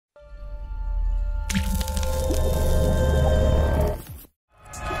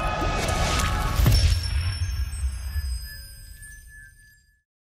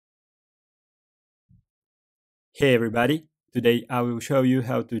Hey everybody, today I will show you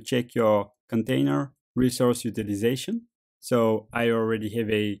how to check your container resource utilization. So I already have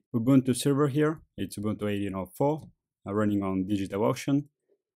a Ubuntu server here. It's Ubuntu 18.04 running on DigitalOcean.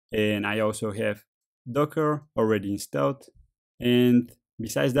 And I also have Docker already installed. And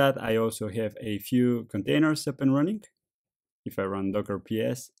besides that, I also have a few containers up and running. If I run Docker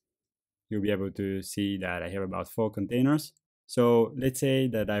PS, you'll be able to see that I have about 4 containers. So let's say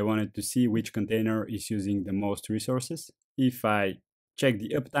that I wanted to see which container is using the most resources. If I check the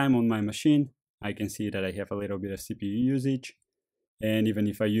uptime on my machine, I can see that I have a little bit of CPU usage. And even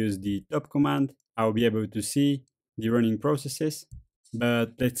if I use the top command, I'll be able to see the running processes.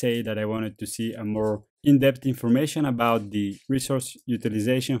 But let's say that I wanted to see a more in-depth information about the resource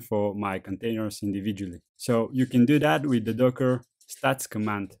utilization for my containers individually. So you can do that with the Docker stats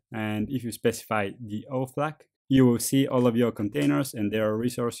command. And if you specify the O flag, you will see all of your containers and their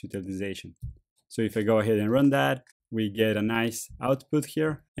resource utilization. So if I go ahead and run that, we get a nice output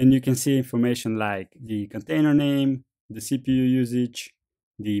here. And you can see information like the container name, the CPU usage,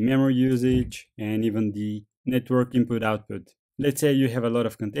 the memory usage, and even the network input output. Let's say you have a lot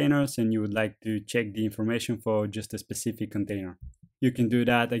of containers and you would like to check the information for just a specific container. You can do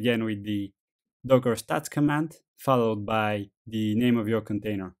that again with the Docker stats command followed by the name of your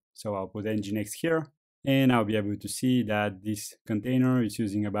container. So I'll put nginx here. And I'll be able to see that this container is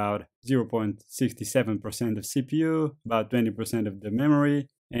using about 0.67% of CPU, about 20% of the memory,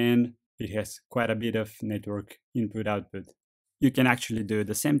 and it has quite a bit of network input output. You can actually do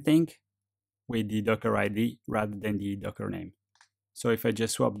the same thing with the Docker ID rather than the Docker name. So if I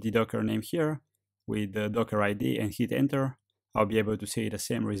just swap the Docker name here with the Docker ID and hit enter, I'll be able to see the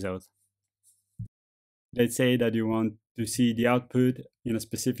same result. Let's say that you want to see the output in a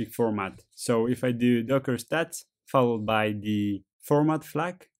specific format. So if I do Docker stats followed by the format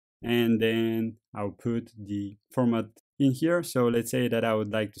flag, and then I'll put the format in here. So let's say that I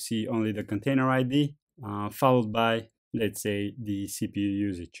would like to see only the container ID followed by, let's say, the CPU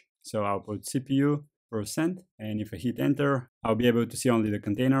usage. So I'll put CPU %, and if I hit enter, I'll be able to see only the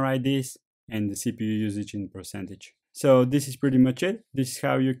container IDs and the CPU usage in percentage. So this is pretty much it. This is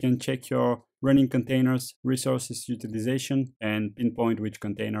how you can check your running containers resources utilization and pinpoint which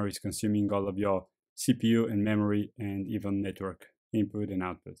container is consuming all of your CPU and memory and even network input and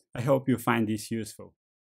output. I hope you find this useful.